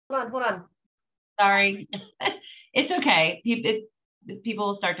hold on. Sorry. It's okay. People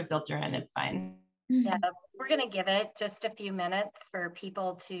will start to filter in. It's fine. Yeah, we're going to give it just a few minutes for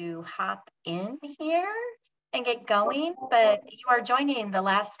people to hop in here and get going. But you are joining the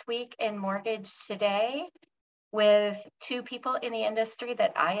Last Week in Mortgage today with two people in the industry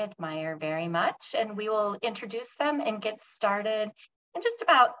that I admire very much. And we will introduce them and get started in just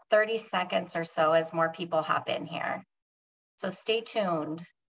about 30 seconds or so as more people hop in here. So stay tuned.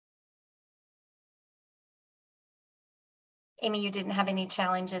 Amy, you didn't have any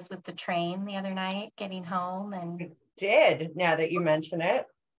challenges with the train the other night getting home? And I did, now that you mention it.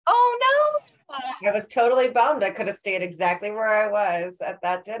 Oh no. I was totally bummed. I could have stayed exactly where I was at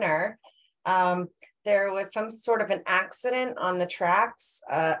that dinner. There was some sort of an accident on the tracks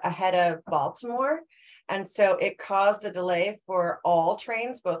ahead of Baltimore. And so it caused a delay for all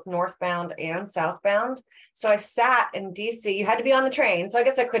trains, both northbound and southbound. So I sat in DC. You had to be on the train. So I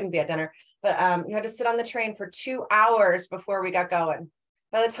guess I couldn't be at dinner, but you had to sit on the train for 2 hours before we got going.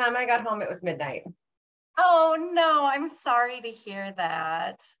 By the time I got home, it was midnight. Oh no, I'm sorry to hear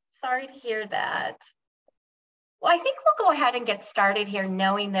that. Sorry to hear that. Well, I think we'll go ahead and get started here,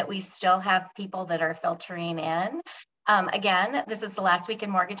 knowing that we still have people that are filtering in. Again, this is the Last Week in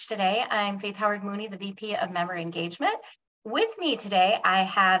Mortgage today. I'm Faith Howard Mooney, the VP of Member Engagement. With me today, I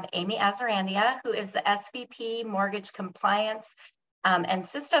have Amy Azorandia, who is the SVP Mortgage Compliance and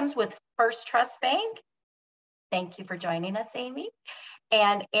Systems with First Trust Bank. Thank you for joining us, Amy.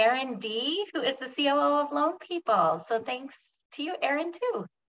 And Erin D., who is the COO of Loan People. So thanks to you, Erin, too.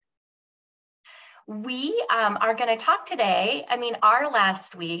 We are going to talk today. I mean, our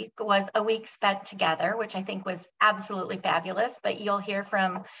last week was a week spent together, which I think was absolutely fabulous, but you'll hear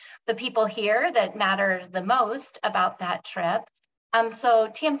from the people here that matter the most about that trip. So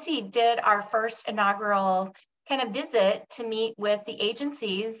TMC did our first inaugural kind of visit to meet with the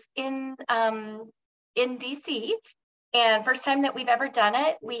agencies in DC. And first time that we've ever done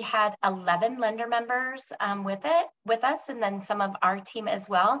it, we had 11 lender members with us, and then some of our team as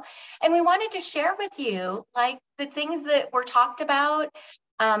well. And we wanted to share with you like the things that were talked about,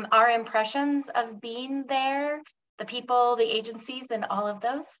 our impressions of being there, the people, the agencies, and all of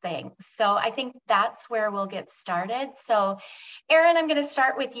those things. So I think that's where we'll get started. So Erin, I'm going to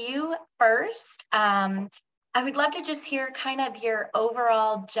start with you first. I would love to just hear kind of your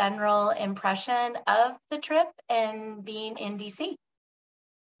overall general impression of the trip and being in DC.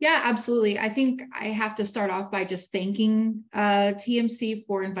 Yeah, absolutely. I think I have to start off by just thanking TMC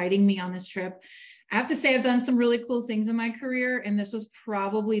for inviting me on this trip. I have to say I've done some really cool things in my career, and this was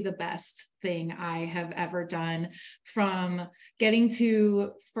probably the best thing I have ever done, from getting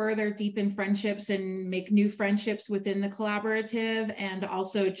to further deepen friendships and make new friendships within the collaborative, and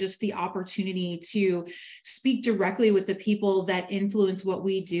also just the opportunity to speak directly with the people that influence what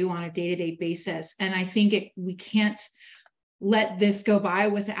we do on a day-to-day basis. And I think we can't let this go by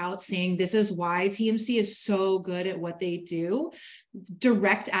without saying this is why TMC is so good at what they do.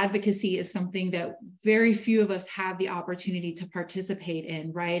 Direct advocacy is something that very few of us have the opportunity to participate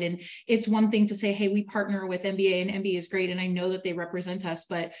in, right? And it's one thing to say, hey, we partner with MBA and MBA is great, and I know that they represent us,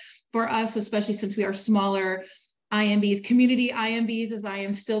 but for us, especially since we are smaller IMBs, community IMBs, as I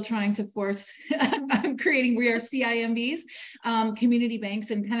am still trying to force, I'm creating, we are CIMBs, community banks,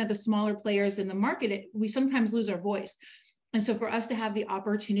 and kind of the smaller players in the market, we sometimes lose our voice. And so for us to have the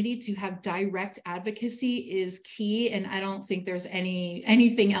opportunity to have direct advocacy is key. And I don't think there's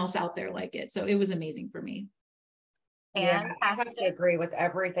anything else out there like it. So it was amazing for me. Yeah, I have to agree with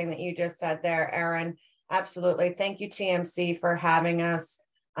everything that you just said there, Erin. Absolutely. Thank you, TMC, for having us.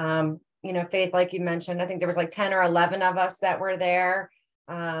 You know, Faith, like you mentioned, I think there was like 10 or 11 of us that were there.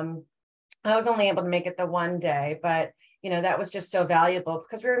 I was only able to make it the one day, but you know, that was just so valuable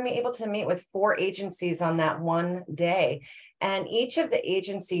because we were able to meet with 4 agencies on that one day. And each of the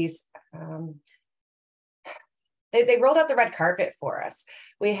agencies, they rolled out the red carpet for us.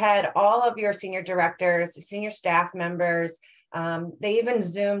 We had all of your senior directors, senior staff members. They even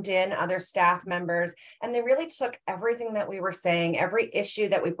zoomed in other staff members, and they really took everything that we were saying, every issue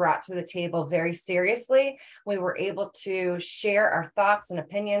that we brought to the table very seriously. We were able to share our thoughts and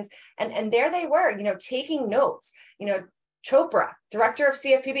opinions, and there they were, you know, taking notes, you know, Chopra, director of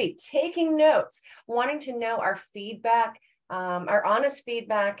CFPB, taking notes, wanting to know our feedback, our honest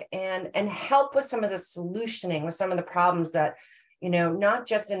feedback, and help with some of the solutioning with some of the problems that, you know, not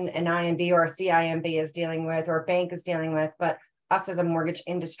just an IMB or a CIMB is dealing with, or a bank is dealing with, but us as a mortgage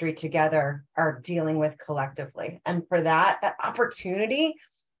industry together are dealing with collectively. And for that opportunity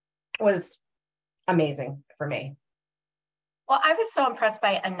was amazing for me. Well, I was so impressed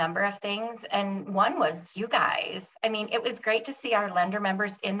by a number of things. And one was you guys. I mean, it was great to see our lender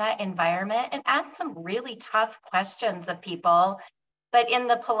members in that environment and ask some really tough questions of people, but in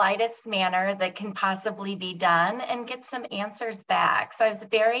the politest manner that can possibly be done, and get some answers back. So I was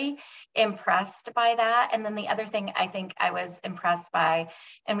very impressed by that. And then the other thing I think I was impressed by,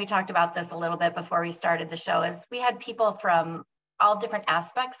 and we talked about this a little bit before we started the show, is we had people from all different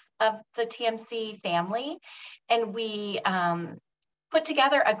aspects of the TMC family. And we put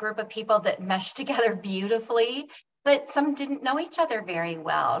together a group of people that meshed together beautifully, but some didn't know each other very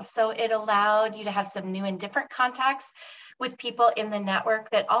well. So it allowed you to have some new and different contacts with people in the network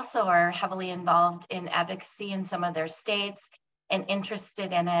that also are heavily involved in advocacy in some of their states and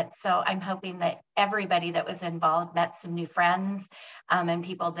interested in it. So I'm hoping that everybody that was involved met some new friends and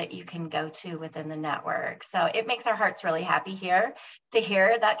people that you can go to within the network. So it makes our hearts really happy here to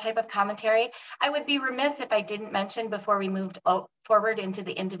hear that type of commentary. I would be remiss if I didn't mention before we moved forward into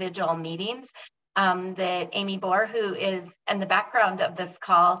the individual meetings that Amy Bohr, who is in the background of this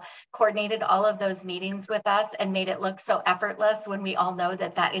call, coordinated all of those meetings with us and made it look so effortless when we all know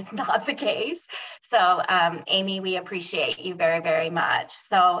that that is not the case. So Amy, we appreciate you very, very much.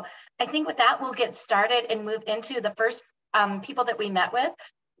 So I think with that, we'll get started and move into the first people that we met with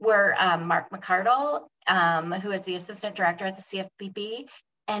were Mark McCardle, who is the Assistant Director at the CFPB.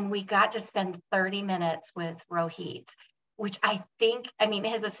 And we got to spend 30 minutes with Rohit, which I think, I mean,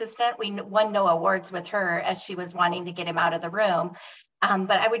 his assistant, we won no awards with her as she was wanting to get him out of the room.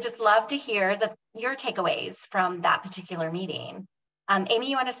 But I would just love to hear your takeaways from that particular meeting. Amy,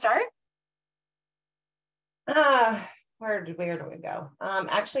 you want to start? Where do we go?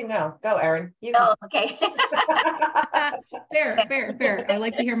 Actually, no, go, Erin. You can. Oh, okay. Fair. I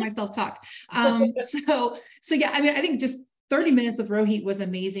like to hear myself talk. So yeah, I mean, I think just 30 minutes with Rohit was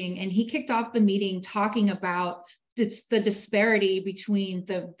amazing. And he kicked off the meeting talking about it's the disparity between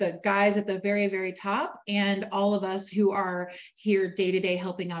the guys at the very, very top and all of us who are here day to day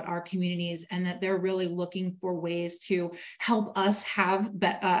helping out our communities, and that they're really looking for ways to help us have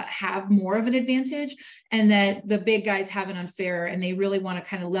more of an advantage, and that the big guys have an unfair, and they really want to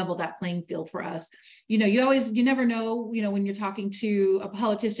kind of level that playing field for us. You know, you never know, you know, when you're talking to a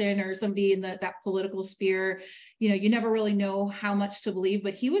politician or somebody in that political sphere, you know, you never really know how much to believe,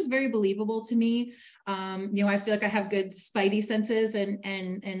 but he was very believable to me. You know, I feel like I have good spidey senses,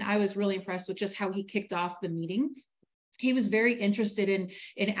 and I was really impressed with just how he kicked off the meeting. He was very interested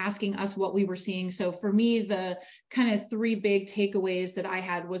in asking us what we were seeing. So for me, the kind of three big takeaways that I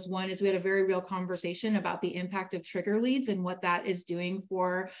had was, one is we had a very real conversation about the impact of trigger leads and what that is doing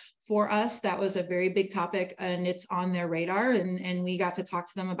for us. That was a very big topic, and it's on their radar. And we got to talk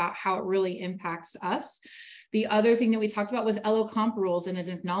to them about how it really impacts us. The other thing that we talked about was LO comp rules, and an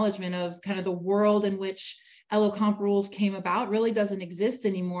acknowledgement of kind of the world in which LO comp rules came about really doesn't exist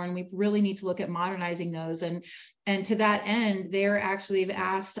anymore, and we really need to look at modernizing those. And to that end, they're actually have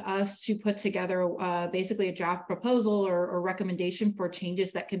asked us to put together basically a draft proposal or recommendation for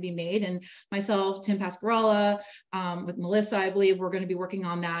changes that can be made. And myself, Tim Pascarella, with Melissa, I believe we're going to be working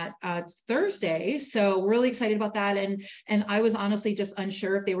on that Thursday. So really excited about that. And I was honestly just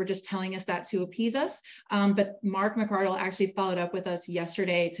unsure if they were just telling us that to appease us. But Mark McCardle actually followed up with us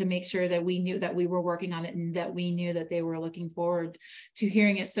yesterday to make sure that we knew that we were working on it and that we knew that they were looking forward to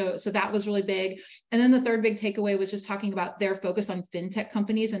hearing it. So that was really big. And then the third big takeaway was just talking about their focus on fintech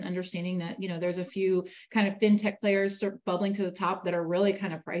companies and understanding that, you know, there's a few kind of fintech players sort of bubbling to the top that are really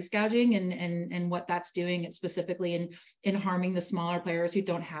kind of price gouging, and what that's doing, it's specifically in harming the smaller players who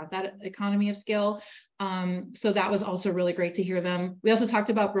don't have that economy of scale. So that was also really great to hear them. We also talked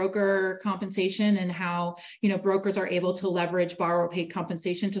about broker compensation and how, you know, brokers are able to leverage borrower paid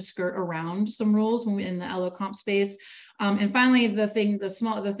compensation to skirt around some rules in the LO comp space. And finally, the thing that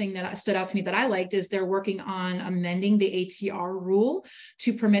stood out to me that I liked is they're working on amending the ATR rule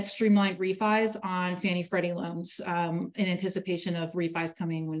to permit streamlined refis on Fannie Freddie loans in anticipation of refis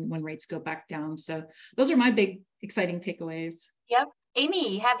coming when rates go back down. So those are my big exciting takeaways. Yep.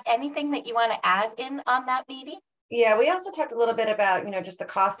 Amy, you have anything that you want to add in on that meeting? Yeah, we also talked a little bit about, you know, just the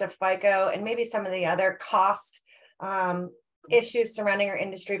cost of FICO and maybe some of the other cost issues surrounding our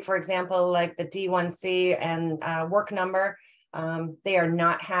industry. For example, like the D1C and work number. They are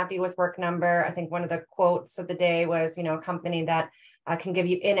not happy with work number. I think one of the quotes of the day was, you know, a company that can give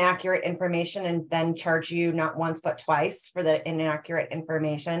you inaccurate information and then charge you not once but twice for the inaccurate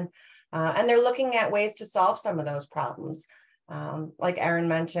information. And they're looking at ways to solve some of those problems. Like Erin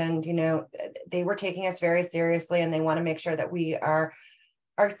mentioned, you know, they were taking us very seriously, and they want to make sure that we are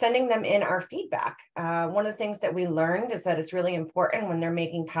are sending them in our feedback. One of the things that we learned is that it's really important when they're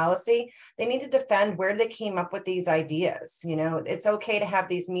making policy, they need to defend where they came up with these ideas. You know, it's okay to have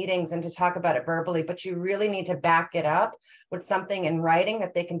these meetings and to talk about it verbally, but you really need to back it up with something in writing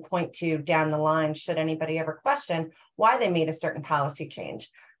that they can point to down the line should anybody ever question why they made a certain policy change.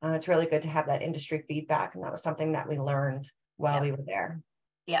 It's really good to have that industry feedback, and that was something that we learned while we were there.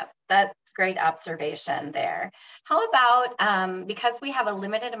 Yeah, that's great observation there. How about, because we have a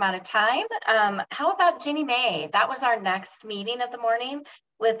limited amount of time, how about Ginny Mae? That was our next meeting of the morning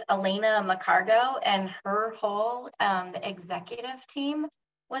with Elena McCargo, and her whole executive team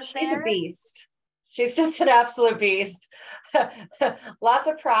was there. She's a beast. She's just an absolute beast. Lots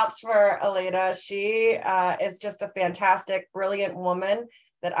of props for Elena. She is just a fantastic, brilliant woman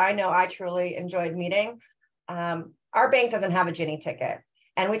that I know I truly enjoyed meeting. Our bank doesn't have a Ginny ticket.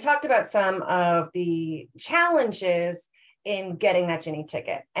 And we talked about some of the challenges in getting that Ginny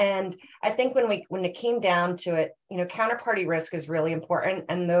ticket. And I think when it came down to it, you know, counterparty risk is really important.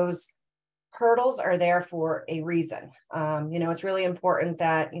 And those hurdles are there for a reason. You know, it's really important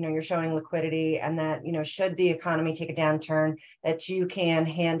that, you know, you're showing liquidity, and that, you know, should the economy take a downturn, that you can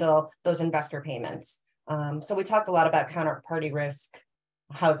handle those investor payments. So we talked a lot about counterparty risk,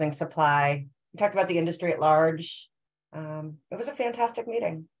 housing supply. We talked about the industry at large. It was a fantastic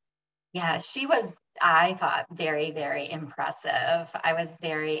meeting. Yeah, she was, I thought, very, very impressive. I was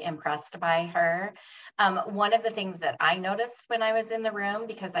very impressed by her. One of the things that I noticed when I was in the room,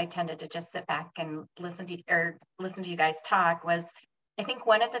 because I tended to just sit back and listen to you guys talk, was I think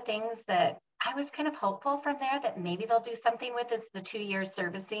one of the things that I was kind of hopeful from there that maybe they'll do something with is the 2-year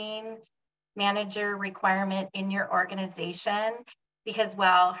servicing manager requirement in your organization. Because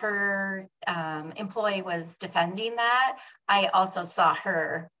while her employee was defending that, I also saw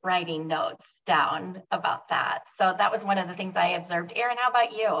her writing notes down about that. So that was one of the things I observed. Erin, how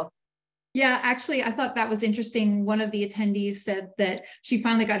about you? Yeah, actually, I thought that was interesting. One of the attendees said that she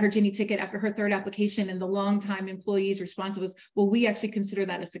finally got her Ginny ticket after her 3rd application, and the longtime employee's response was, well, we actually consider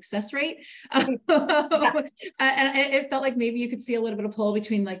that a success rate. And it felt like maybe you could see a little bit of pull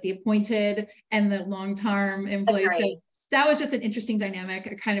between like the appointed and the long-term employees. So that was just an interesting dynamic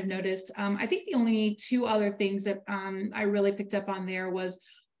I kind of noticed. I think the only 2 other things that I really picked up on there was,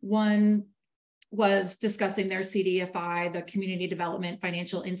 one was discussing their CDFI, the Community Development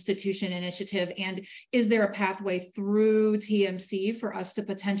Financial Institution Initiative, and is there a pathway through TMC for us to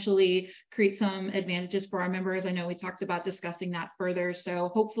potentially create some advantages for our members? I know we talked about discussing that further, so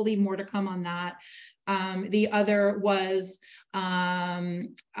hopefully more to come on that. The other was, they're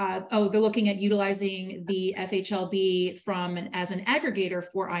looking at utilizing the FHLB as an aggregator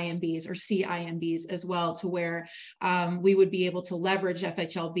for IMBs or CIMBs as well, to where we would be able to leverage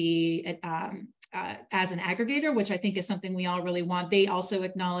FHLB as an aggregator, which I think is something we all really want. They also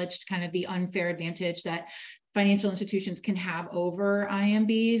acknowledged kind of the unfair advantage that financial institutions can have over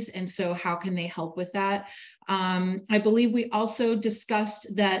IMBs. And so how can they help with that? I believe we also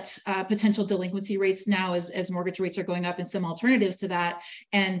discussed that potential delinquency rates now as mortgage rates are going up, and some alternatives to that.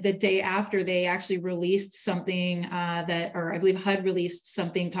 And the day after, they actually released something or I believe HUD released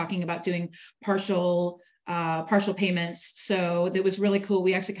something talking about doing partial payments. So that was really cool.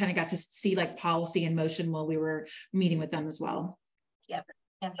 We actually kind of got to see like policy in motion while we were meeting with them as well. Yep.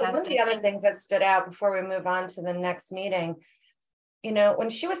 So one of the other things that stood out before we move on to the next meeting, you know, when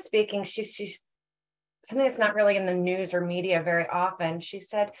she was speaking, she's something that's not really in the news or media very often. She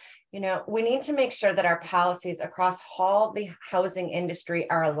said, you know, we need to make sure that our policies across all the housing industry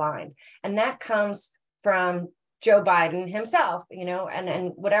are aligned. And that comes from Joe Biden himself, you know,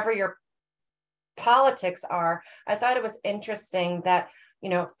 and whatever your politics are. I thought it was interesting that, you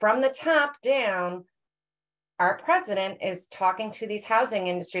know, from the top down, our president is talking to these housing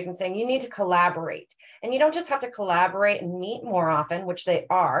industries and saying, you need to collaborate. And you don't just have to collaborate and meet more often, which they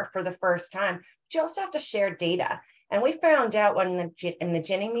are for the first time, but you also have to share data. And we found out in the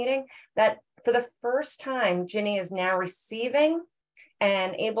Ginny meeting that for the first time, Ginny is now receiving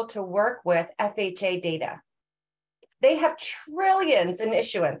and able to work with FHA data. They have trillions in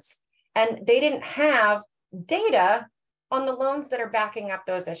issuance, and they didn't have data on the loans that are backing up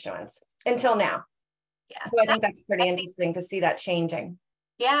those issuance until now. Yeah. So I think that's pretty interesting to see that changing.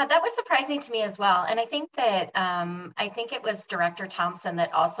 Yeah, that was surprising to me as well. And I think that, I think it was Director Thompson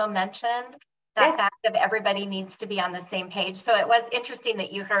that also mentioned that fact of everybody needs to be on the same page. So it was interesting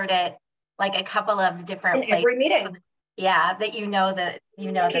that you heard it like a couple of different places. Every meeting. Yeah, that you know that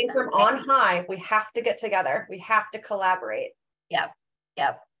it came from on high. We have to get together. We have to collaborate. Yep.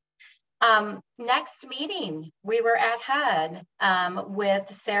 Next meeting, we were at HUD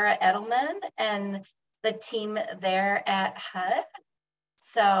with Sarah Edelman and the team there at HUD.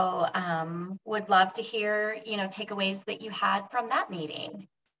 So would love to hear, takeaways that you had from that meeting.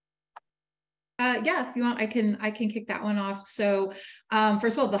 Yeah, if you want, I can kick that one off. So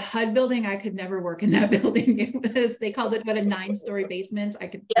first of all, the HUD building, I could never work in that building. They called it about a 9-story basement. I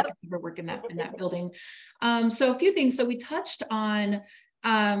could never work in that building. So a few things. So we touched on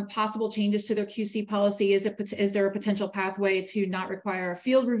possible changes to their QC policy. Is there a potential pathway to not require a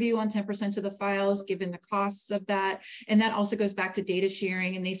field review on 10% of the files, given the costs of that? And that also goes back to data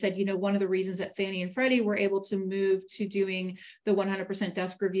sharing. And they said, one of the reasons that Fannie and Freddie were able to move to doing the 100%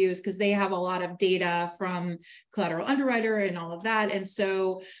 desk reviews, because they have a lot of data from collateral underwriter and all of that. And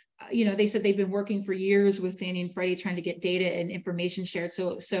so they said they've been working for years with Fannie and Freddie trying to get data and information shared.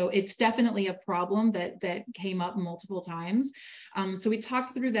 So it's definitely a problem that came up multiple times. So we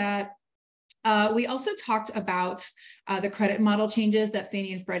talked through that. We also talked about the credit model changes that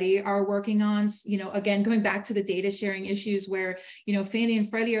Fannie and Freddie are working on. Again, going back to the data sharing issues where, Fannie and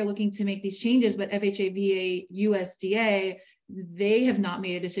Freddie are looking to make these changes, but FHA, VA, USDA, they have not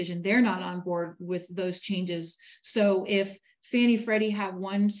made a decision. They're not on board with those changes. So if Fannie, Freddie have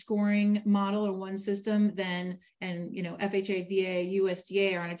one scoring model or one system, and FHA, VA,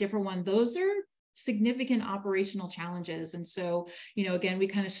 USDA are on a different one, those are significant operational challenges. And so, again, we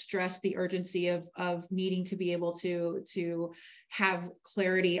kind of stress the urgency of needing to be able to have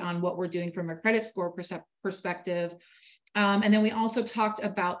clarity on what we're doing from a credit score perspective. And then we also talked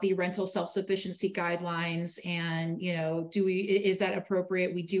about the rental self-sufficiency guidelines and, is that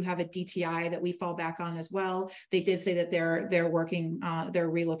appropriate? We do have a DTI that we fall back on as well. They did say that they're working, they're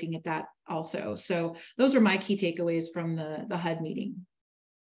relooking at that also. So those are my key takeaways from the HUD meeting.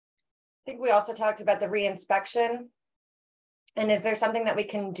 I think we also talked about the reinspection. And is there something that we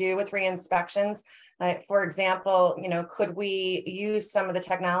can do with re-inspections? Like, for example, could we use some of the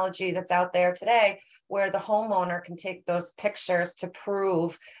technology that's out there today where the homeowner can take those pictures to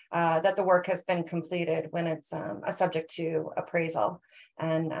prove that the work has been completed when it's a subject to appraisal?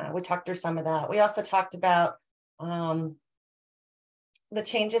 And we talked through some of that. We also talked about the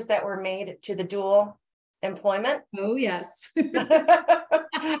changes that were made to the dual employment. Oh, yes.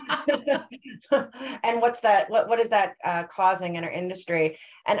 And what's that? What is that causing in our industry?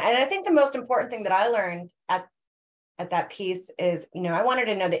 And I think the most important thing that I learned at that piece is, I wanted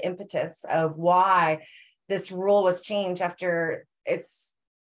to know the impetus of why this rule was changed after it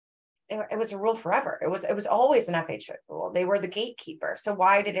was a rule forever. It was always an FHA rule. They were the gatekeeper. So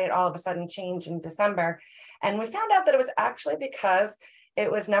why did it all of a sudden change in December? And we found out that it was actually because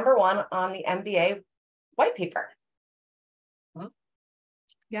it was number one on the MBA white paper.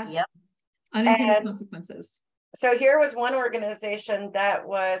 Yeah. Yep. Unintended consequences. So here was one organization that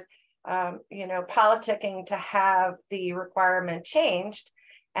was, politicking to have the requirement changed,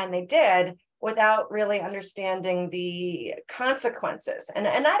 and they did without really understanding the consequences. And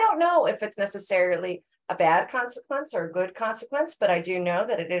I don't know if it's necessarily a bad consequence or a good consequence, but I do know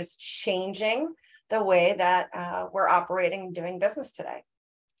that it is changing the way that we're operating and doing business today.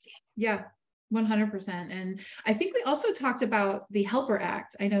 Yeah. 100%. And I think we also talked about the Helper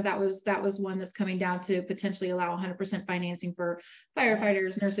Act. I know that was one that's coming down to potentially allow 100% financing for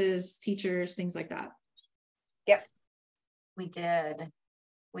firefighters, nurses, teachers, things like that. Yep. We did.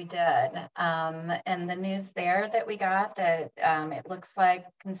 And the news there that we got that it looks like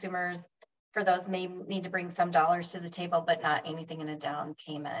consumers, for those, may need to bring some dollars to the table, but not anything in a down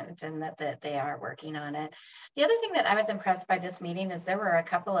payment, and that they are working on it. The other thing that I was impressed by this meeting is there were a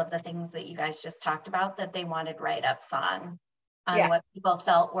couple of the things that you guys just talked about that they wanted write'ups on yes. What people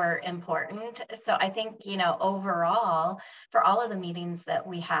felt were important. So I think, overall, for all of the meetings that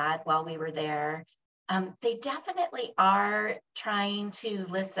we had while we were there, they definitely are trying to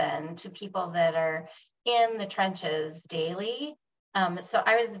listen to people that are in the trenches daily. So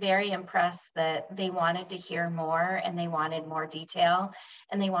I was very impressed that they wanted to hear more, and they wanted more detail,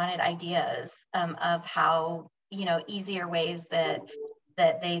 and they wanted ideas of how, easier ways that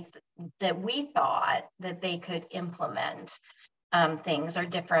we thought that they could implement things, or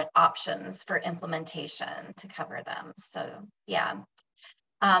different options for implementation to cover them. So yeah.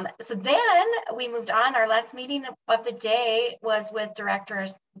 So then we moved on. Our last meeting of the day was with Director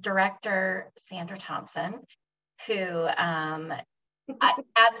Sandra Thompson, who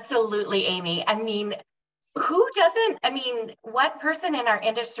absolutely, Amy. I mean, who doesn't? I mean, what person in our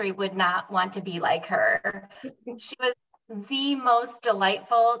industry would not want to be like her? She was the most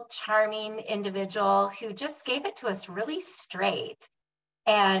delightful, charming individual who just gave it to us really straight.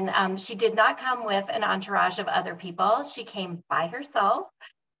 And she did not come with an entourage of other people. She came by herself,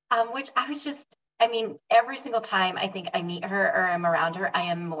 which I was just, I mean, every single time I think I meet her or I'm around her, I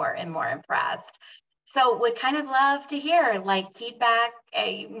am more and more impressed. So would kind of love to hear like feedback.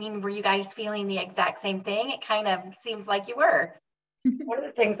 I mean, were you guys feeling the exact same thing? It kind of seems like you were. One of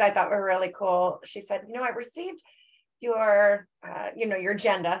the things I thought were really cool, she said, I received your, your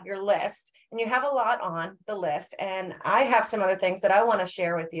agenda, your list, and you have a lot on the list. And I have some other things that I want to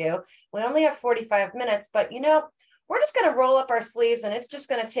share with you. We only have 45 minutes, but we're just going to roll up our sleeves and it's just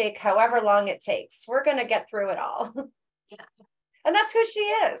going to take however long it takes. We're going to get through it all. Yeah. And that's who she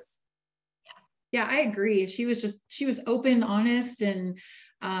is. Yeah, I agree. She was open, honest, and,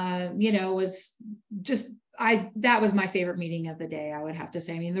 was just, that was my favorite meeting of the day, I would have to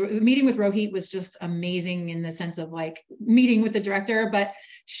say. I mean, the meeting with Rohit was just amazing in the sense of like meeting with the director, but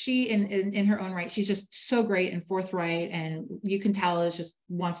she in her own right, she's just so great and forthright. And you can tell is just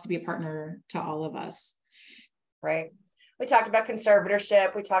wants to be a partner to all of us. Right. We talked about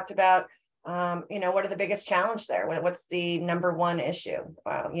conservatorship. We talked about, what are the biggest challenge there? What's the number one issue?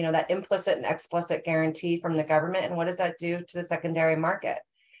 That implicit and explicit guarantee from the government. And what does that do to the secondary market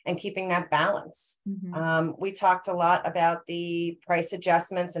and keeping that balance? Mm-hmm. We talked a lot about the price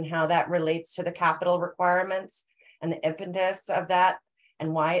adjustments and how that relates to the capital requirements and the impetus of that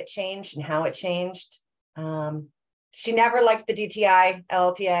and why it changed and how it changed. She never liked the DTI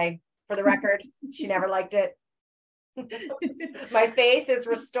LLPA, for the record. She never liked it. My faith is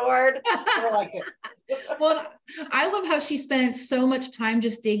restored. I like it. Well, I love how she spent so much time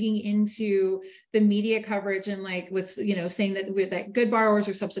just digging into the media coverage and like was, saying that good borrowers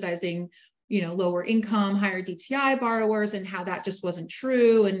are subsidizing, lower income, higher DTI borrowers, and how that just wasn't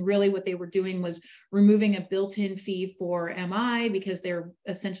true. And really what they were doing was removing a built-in fee for MI because they're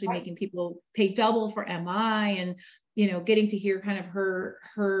essentially making people pay double for MI. And, getting to hear kind of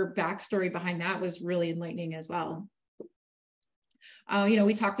her backstory behind that was really enlightening as well.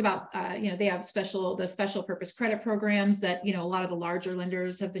 We talked about, they have the special purpose credit programs that, a lot of the larger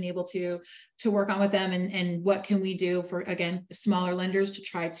lenders have been able to work on with them, and what can we do for, again, smaller lenders to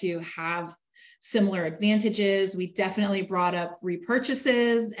try to have similar advantages. We definitely brought up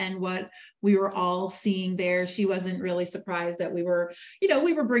repurchases and what we were all seeing there. She wasn't really surprised that we were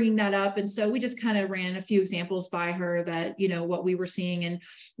bringing that up. And so we just kind of ran a few examples by her that, what we were seeing and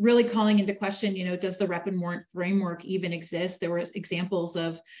really calling into question, does the rep and warrant framework even exist? There was examples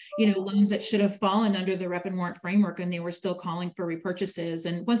of, loans that should have fallen under the rep and warrant framework and they were still calling for repurchases.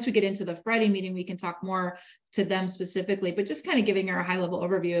 And once we get into the Friday meeting, we can talk more to them specifically, but just kind of giving her a high level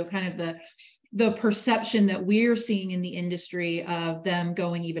overview of kind of the perception that we're seeing in the industry of them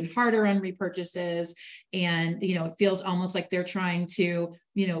going even harder on repurchases. And, it feels almost like they're trying to,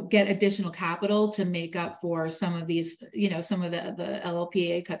 get additional capital to make up for some of these, some of the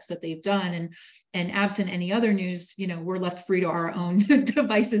LLPA cuts that they've done. And absent any other news, we're left free to our own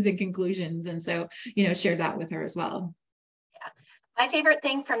devices and conclusions. And so, shared that with her as well. My favorite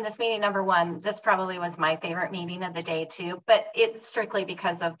thing from this meeting, number one, this probably was my favorite meeting of the day too, but it's strictly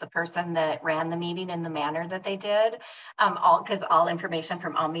because of the person that ran the meeting in the manner that they did, because all information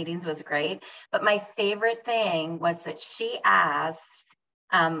from all meetings was great. But my favorite thing was that she asked,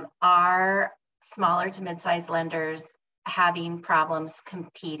 are smaller to mid-sized lenders having problems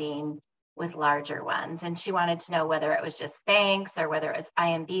competing with larger ones? And she wanted to know whether it was just banks or whether it was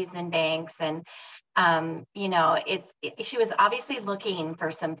IMBs and banks. And she was obviously looking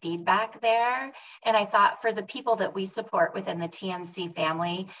for some feedback there. And I thought for the people that we support within the TMC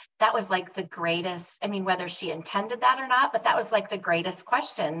family, that was like the greatest, whether she intended that or not, but that was like the greatest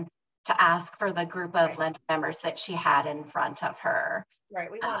question to ask for the group of lender members that she had in front of her. Right.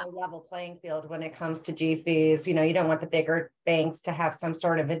 We want a level playing field when it comes to G fees. You don't want the bigger banks to have some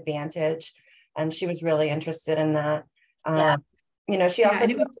sort of advantage. And she was really interested in that. She also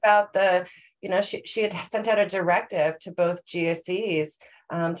talked about she had sent out a directive to both GSEs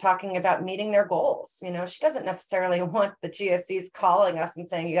talking about meeting their goals. She doesn't necessarily want the GSEs calling us and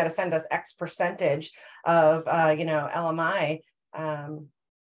saying, you got to send us X percentage of, LMI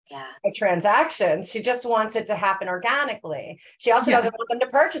transactions. She just wants it to happen organically. She also doesn't want them to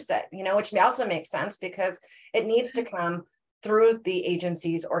purchase it, which also makes sense because it needs to come through the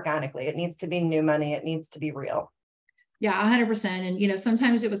agencies organically. It needs to be new money. It needs to be real. Yeah, 100%. And,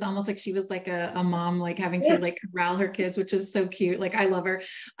 sometimes it was almost like she was like a mom, like having to like corral her kids, which is so cute. Like, I love her.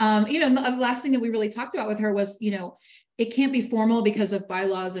 And the last thing that we really talked about with her was, it can't be formal because of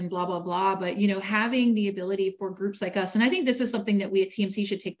bylaws and blah, blah, blah, but, having the ability for groups like us. And I think this is something that we at TMC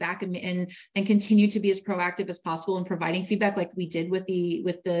should take back and continue to be as proactive as possible in providing feedback like we did with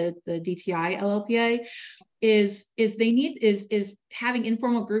the DTI LLPA. is having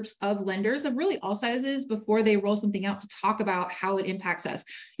informal groups of lenders of really all sizes before they roll something out to talk about how it impacts us.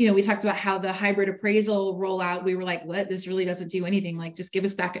 You know, we talked about how the hybrid appraisal rollout, we were like, what, this really doesn't do anything. Like, just give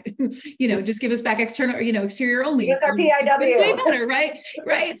us back, you know, just give us back external, you know, exterior only. Give us our PIW. Way better, right?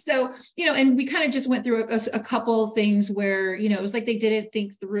 Right. So, you know, and we kind of just went through a couple things where, you know, it was like they didn't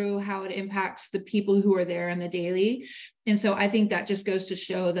think through how it impacts the people who are there in the daily. And so I think that just goes to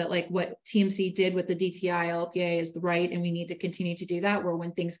show that like what TMC did with the DTI LPA is the right, and we need to continue to do that, where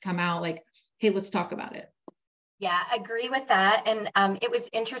when things come out, like, hey, let's talk about it. Yeah, agree with that. And it was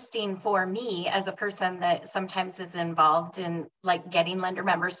interesting for me as a person that sometimes is involved in like getting lender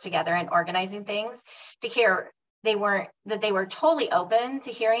members together and organizing things, to hear they were totally open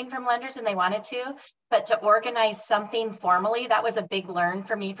to hearing from lenders and they wanted to, but to organize something formally, that was a big learn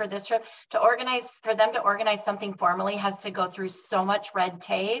for me for this trip. For them to organize something formally has to go through so much red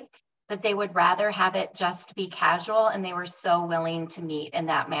tape that they would rather have it just be casual, and they were so willing to meet in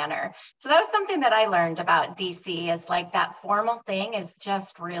that manner. So that was something that I learned about DC, is like that formal thing is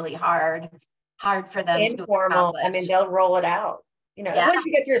just really hard for them to informal. I mean, they'll roll it out. You know, once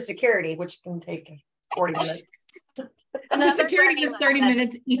you get through security, which can take 40 minutes. And the security was 30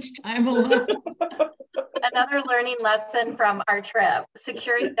 minutes each time alone. Another learning lesson from our trip: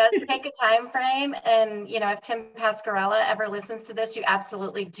 security does take a time frame, and you know, if Tim Pascarella ever listens to this, you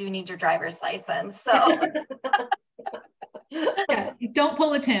absolutely do need your driver's license. So yeah, don't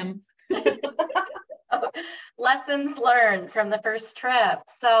pull a Tim. Lessons learned from the first trip.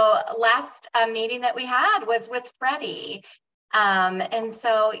 So last meeting that we had was with Freddie. And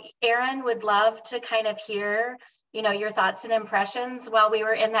so Erin would love to kind of hear, you know, your thoughts and impressions while we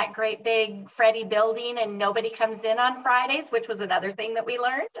were in that great big Freddie building and nobody comes in on Fridays, which was another thing that we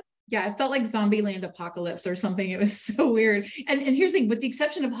learned. Yeah, it felt like Zombieland apocalypse or something. It was so weird. And here's the thing, with the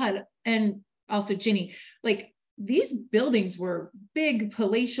exception of HUD and also Ginny, like these buildings were big,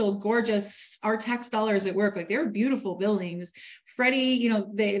 palatial, gorgeous, our tax dollars at work. Like, they were beautiful buildings. Freddie, you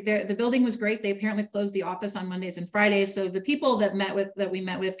know, the building was great. They apparently closed the office on Mondays and Fridays. So the people that we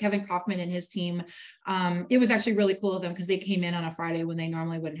met with, Kevin Kaufman and his team, it was actually really cool of them because they came in on a Friday when they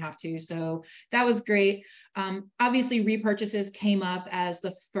normally wouldn't have to. So that was great. Obviously, repurchases came up as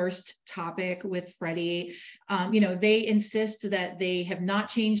the first topic with Freddie. You know, they insist that they have not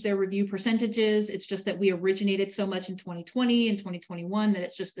changed their review percentages. It's just that we originated so much in 2020 and 2021 that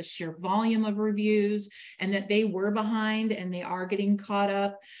it's just the sheer volume of reviews, and that they were behind and they are getting caught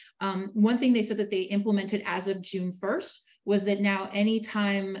up. One thing they said that they implemented as of June 1st was that now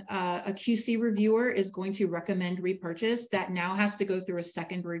anytime a QC reviewer is going to recommend repurchase, that now has to go through a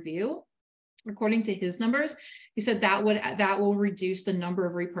second review. According to his numbers, he said that will reduce the number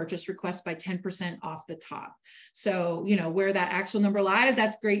of repurchase requests by 10% off the top. So, you know, where that actual number lies,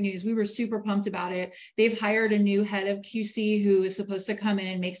 that's great news. We were super pumped about it. They've hired a new head of QC who is supposed to come in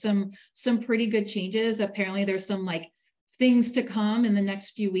and make some pretty good changes. Apparently there's some like things to come in the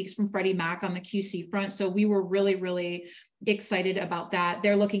next few weeks from Freddie Mac on the QC front. So we were really, really excited about that.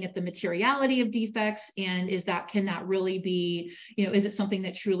 They're looking at the materiality of defects, and can that really be, you know, is it something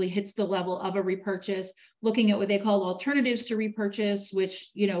that truly hits the level of a repurchase? Looking at what they call alternatives to repurchase, which,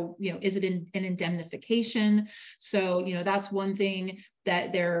 you know, is it an indemnification? So, you know, that's one thing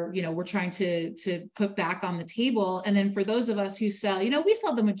that we're trying to put back on the table. And then for those of us who sell, you know, we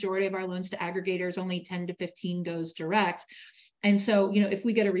sell the majority of our loans to aggregators, only 10 to 15 goes direct. And so, you know, if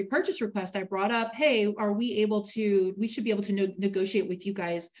we get a repurchase request, I brought up, hey, we should be able to negotiate with you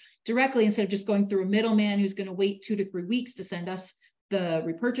guys directly instead of just going through a middleman who's going to wait 2 to 3 weeks to send us the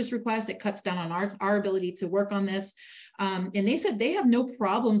repurchase request. It cuts down on our ability to work on this. And they said they have no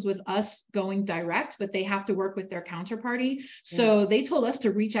problems with us going direct, but they have to work with their counterparty. So they told us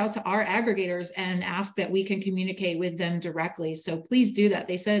to reach out to our aggregators and ask that we can communicate with them directly. So please do that.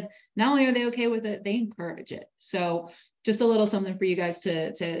 They said not only are they okay with it, they encourage it. So just a little something for you guys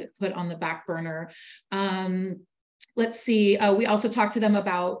to put on the back burner. Let's see. We also talked to them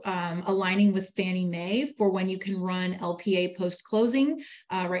about aligning with Fannie Mae for when you can run LPA post-closing.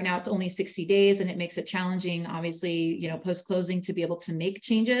 Right now, it's only 60 days, and it makes it challenging, obviously, you know, post-closing to be able to make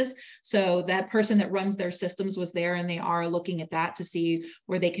changes. So that person that runs their systems was there, and they are looking at that to see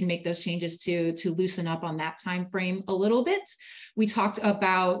where they can make those changes to loosen up on that time frame a little bit. We talked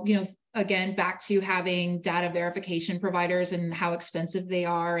about, you know, again, back to having data verification providers and how expensive they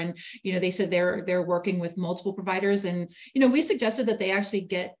are. And, they said they're working with multiple providers. And, we suggested that they actually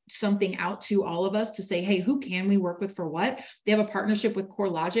get something out to all of us to say, hey, who can we work with for what? They have a partnership with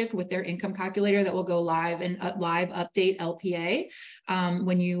CoreLogic with their income calculator that will go live and live update LPA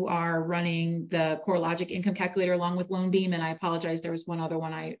when you are running the CoreLogic income calculator along with LoanBeam. And I apologize, there was one other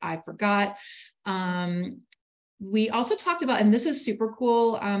one I forgot. We also talked about, and this is super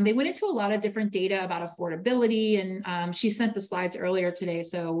cool, they went into a lot of different data about affordability, and she sent the slides earlier today,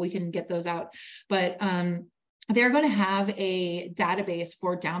 so we can get those out. But they're going to have a database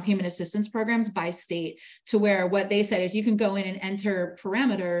for down payment assistance programs by state, to where what they said is you can go in and enter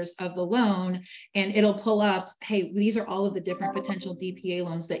parameters of the loan and it'll pull up, hey, these are all of the different potential DPA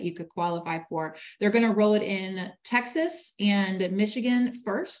loans that you could qualify for. They're going to roll it in Texas and Michigan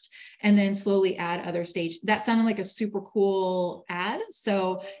first, and then slowly add other states. That sounded like a super cool ad.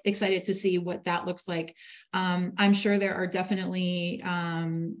 So excited to see what that looks like. I'm sure there are definitely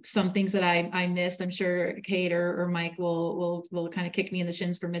some things that I missed. I'm sure Kate or Mike will kind of kick me in the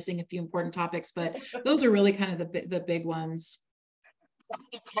shins for missing a few important topics, but those are really kind of the big ones.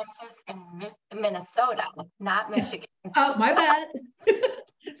 Texas and Minnesota, not Michigan. Oh, my bad.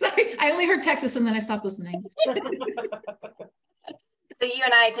 Sorry, I only heard Texas and then I stopped listening. So you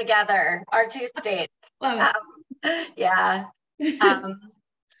and I together, our two states. Love it. Yeah.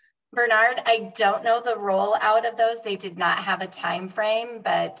 Bernard, I don't know the rollout of those. They did not have a time frame,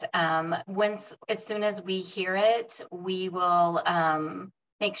 but as soon as we hear it, we will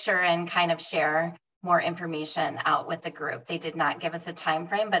make sure and kind of share more information out with the group. They did not give us a time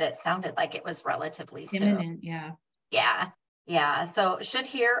frame, but it sounded like it was relatively soon. Imminent, yeah. Yeah. Yeah, so should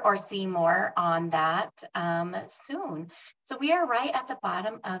hear or see more on that soon. So we are right at the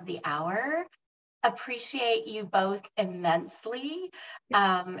bottom of the hour. Appreciate you both immensely.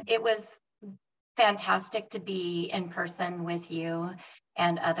 Yes. It was fantastic to be in person with you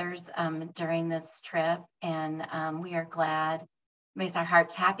and others during this trip. And we are glad, makes our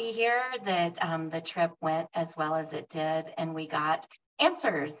hearts happy here that the trip went as well as it did. And we got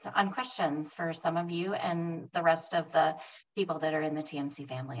answers on questions for some of you and the rest of the people that are in the TMC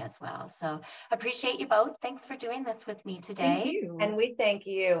family as well. So appreciate you both. Thanks for doing this with me today. Thank you. And we thank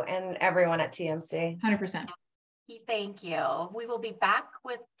you and everyone at TMC. 100%. Thank you. We will be back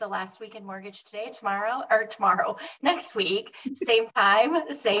with the Last Week in Mortgage next week, same time,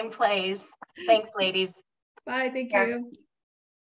 same place. Thanks, ladies. Bye. Thank you.